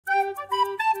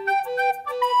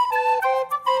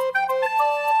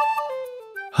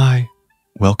Hi,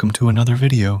 welcome to another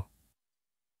video.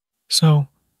 So,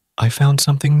 I found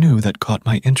something new that caught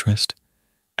my interest,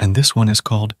 and this one is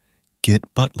called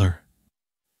GitButler.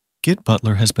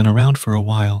 GitButler has been around for a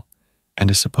while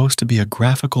and is supposed to be a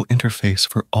graphical interface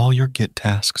for all your Git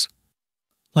tasks,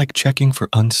 like checking for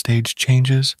unstaged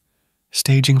changes,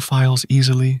 staging files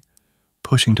easily,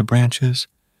 pushing to branches,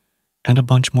 and a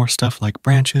bunch more stuff like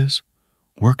branches,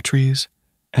 worktrees,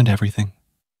 and everything.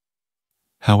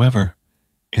 However,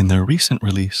 in their recent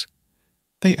release,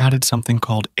 they added something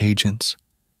called agents,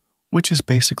 which is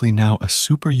basically now a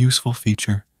super useful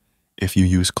feature if you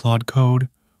use Claude Code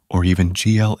or even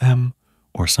GLM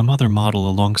or some other model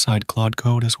alongside Claude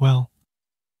Code as well.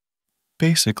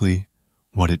 Basically,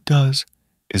 what it does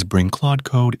is bring Claude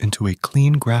Code into a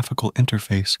clean graphical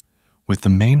interface with the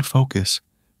main focus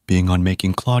being on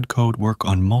making Claude Code work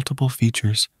on multiple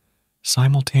features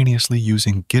simultaneously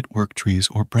using Git worktrees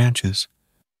or branches,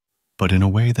 but in a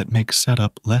way that makes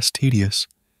setup less tedious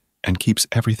and keeps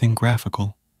everything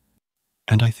graphical.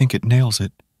 And I think it nails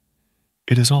it.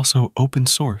 It is also open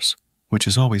source, which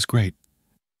is always great.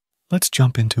 Let's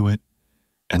jump into it,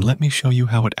 and let me show you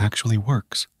how it actually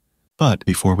works. But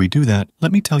before we do that,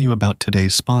 let me tell you about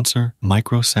today's sponsor,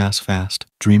 MicroSaaSFast.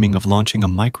 Dreaming of launching a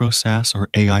MicroSaaS or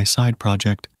AI side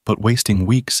project, but wasting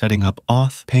weeks setting up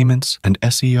auth, payments, and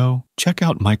SEO? Check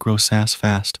out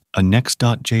MicroSaaSFast, a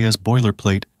Next.js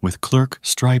boilerplate with Clerk,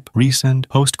 Stripe, Resend,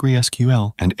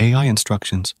 PostgreSQL, and AI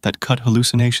instructions that cut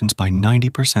hallucinations by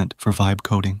 90% for vibe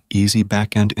coding. Easy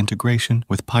backend integration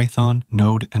with Python,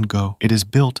 Node, and Go. It is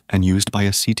built and used by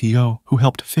a CTO who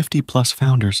helped 50+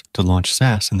 founders to launch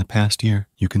SaaS in the past year.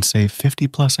 You can save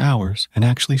 50+ hours and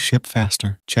actually ship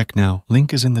faster. Check now.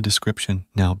 Link is in the description.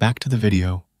 Now back to the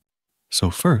video. So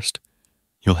first,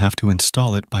 you'll have to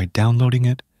install it by downloading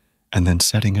it and then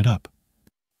setting it up.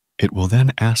 It will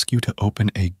then ask you to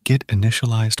open a Git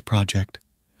initialized project.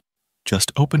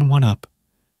 Just open one up,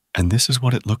 and this is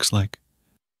what it looks like.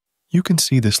 You can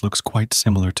see this looks quite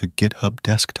similar to GitHub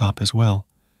Desktop as well,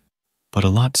 but a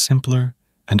lot simpler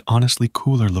and honestly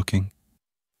cooler looking.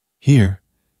 Here,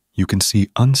 you can see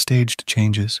unstaged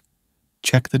changes,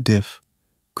 check the diff,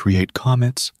 create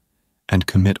commits, and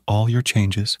commit all your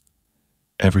changes.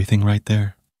 Everything right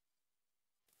there.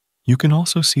 You can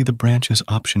also see the branches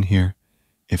option here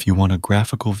if you want a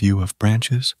graphical view of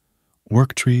branches,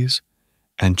 work trees,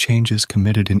 and changes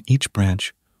committed in each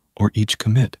branch or each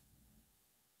commit.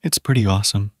 It's pretty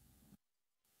awesome.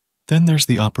 Then there's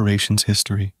the operations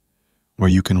history, where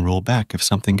you can roll back if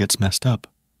something gets messed up.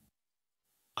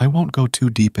 I won't go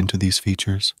too deep into these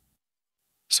features.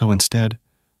 So instead,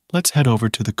 let's head over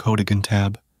to the Codigan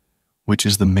tab, which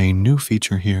is the main new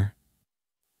feature here.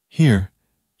 Here,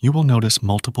 you will notice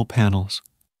multiple panels.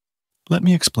 Let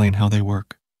me explain how they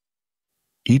work.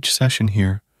 Each session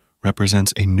here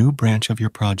represents a new branch of your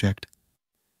project,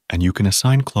 and you can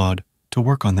assign Claude to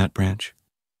work on that branch.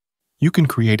 You can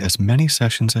create as many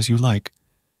sessions as you like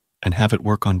and have it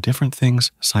work on different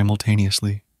things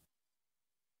simultaneously.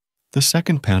 The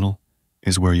second panel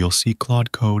is where you'll see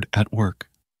Claude Code at work.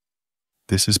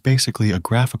 This is basically a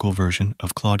graphical version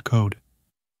of Claude Code.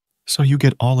 So you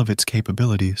get all of its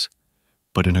capabilities,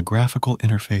 but in a graphical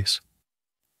interface.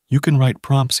 You can write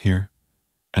prompts here,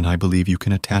 and I believe you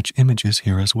can attach images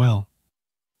here as well.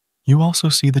 You also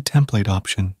see the template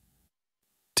option.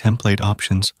 Template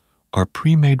options are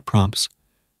pre-made prompts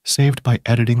saved by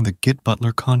editing the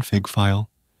GitButler config file,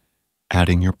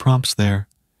 adding your prompts there,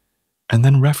 and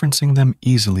then referencing them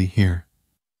easily here.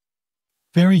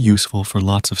 Very useful for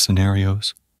lots of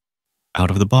scenarios.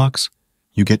 Out of the box,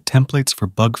 you get templates for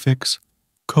bug fix,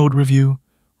 code review,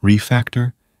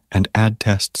 refactor, and add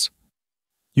tests.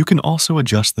 You can also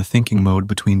adjust the thinking mode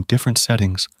between different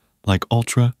settings like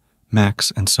Ultra,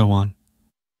 Max, and so on.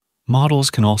 Models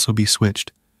can also be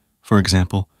switched, for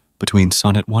example, between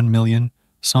Sonnet 1 million,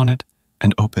 Sonnet,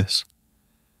 and Opus.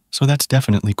 So that's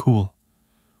definitely cool.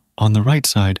 On the right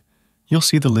side, you'll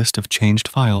see the list of changed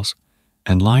files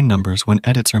and line numbers when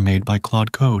edits are made by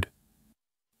Claude Code.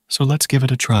 So let's give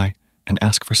it a try and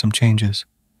ask for some changes.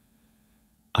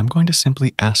 I'm going to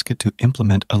simply ask it to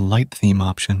implement a light theme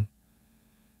option.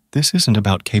 This isn't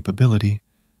about capability,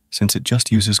 since it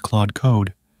just uses Claude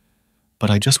Code, but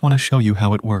I just want to show you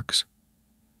how it works.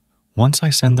 Once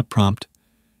I send the prompt,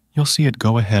 you'll see it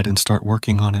go ahead and start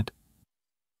working on it.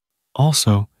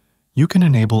 Also, you can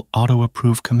enable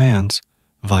auto-approve commands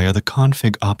via the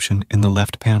config option in the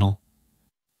left panel.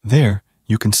 There,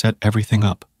 you can set everything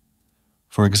up.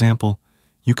 For example,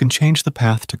 you can change the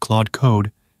path to Claude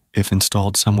Code if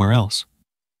installed somewhere else.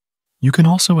 You can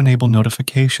also enable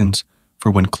notifications for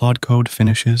when Claude Code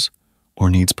finishes or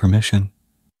needs permission.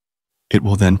 It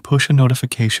will then push a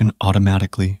notification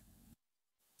automatically.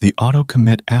 The auto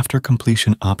commit after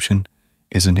completion option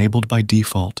is enabled by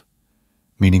default,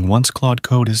 meaning once Claude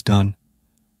Code is done,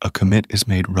 a commit is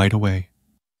made right away.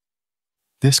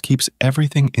 This keeps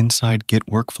everything inside Git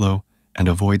workflow and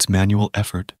avoids manual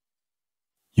effort.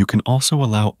 You can also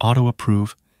allow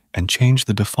auto-approve and change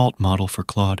the default model for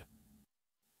Claude.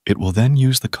 It will then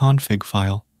use the config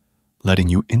file, letting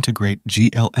you integrate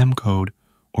GLM code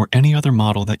or any other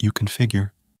model that you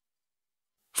configure.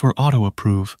 For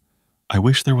auto-approve, I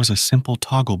wish there was a simple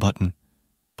toggle button,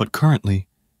 but currently,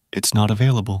 it's not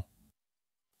available.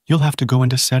 You'll have to go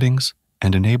into Settings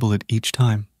and enable it each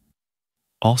time.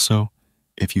 Also,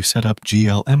 if you set up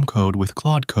GLM code with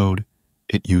Claude Code,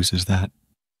 it uses that.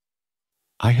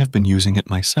 I have been using it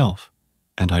myself,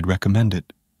 and I'd recommend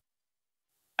it.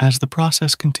 As the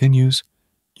process continues,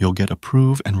 you'll get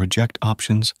approve and reject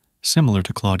options similar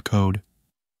to Claude Code.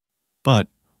 But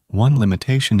one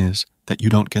limitation is that you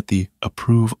don't get the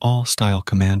approve all style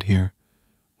command here,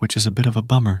 which is a bit of a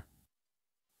bummer.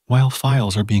 While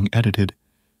files are being edited,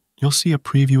 you'll see a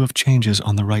preview of changes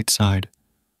on the right side,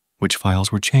 which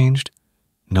files were changed,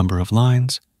 number of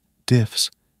lines, diffs,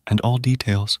 and all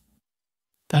details.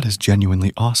 That is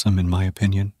genuinely awesome in my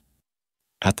opinion.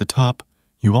 At the top,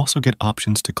 you also get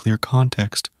options to clear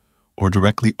context or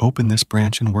directly open this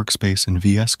branch in Workspace in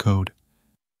VS Code.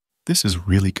 This is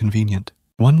really convenient.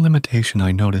 One limitation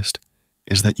I noticed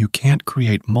is that you can't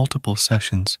create multiple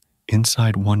sessions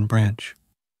inside one branch.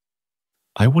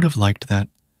 I would have liked that,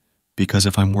 because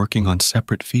if I'm working on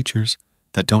separate features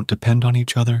that don't depend on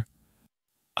each other,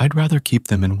 I'd rather keep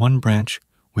them in one branch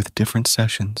with different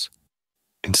sessions,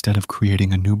 instead of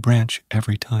creating a new branch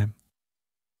every time.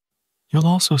 You'll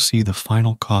also see the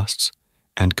final costs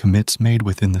and commits made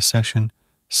within the session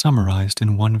summarized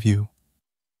in one view.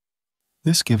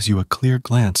 This gives you a clear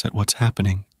glance at what's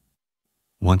happening.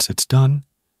 Once it's done,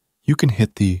 you can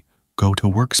hit the Go to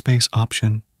Workspace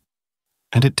option,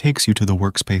 and it takes you to the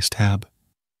Workspace tab.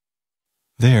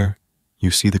 There, you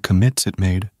see the commits it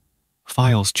made,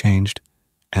 files changed,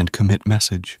 and commit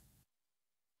message.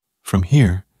 From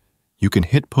here, you can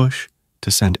hit push to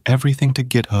send everything to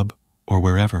GitHub or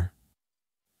wherever.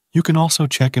 You can also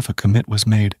check if a commit was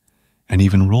made and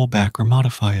even roll back or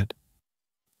modify it.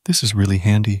 This is really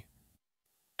handy.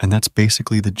 And that's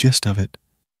basically the gist of it.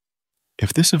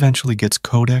 If this eventually gets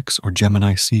Codex or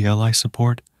Gemini CLI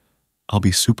support, I'll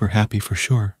be super happy for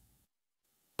sure.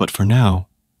 But for now,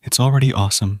 it's already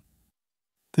awesome.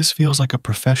 This feels like a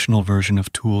professional version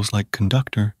of tools like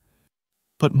Conductor,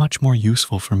 but much more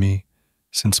useful for me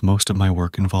since most of my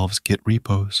work involves Git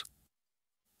repos.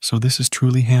 So this is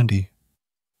truly handy.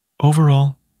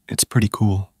 Overall, it's pretty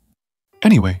cool.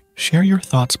 Anyway, share your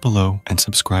thoughts below and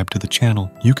subscribe to the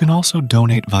channel. You can also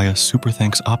donate via Super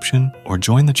Thanks option or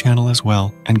join the channel as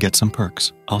well and get some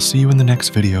perks. I'll see you in the next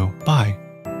video. Bye.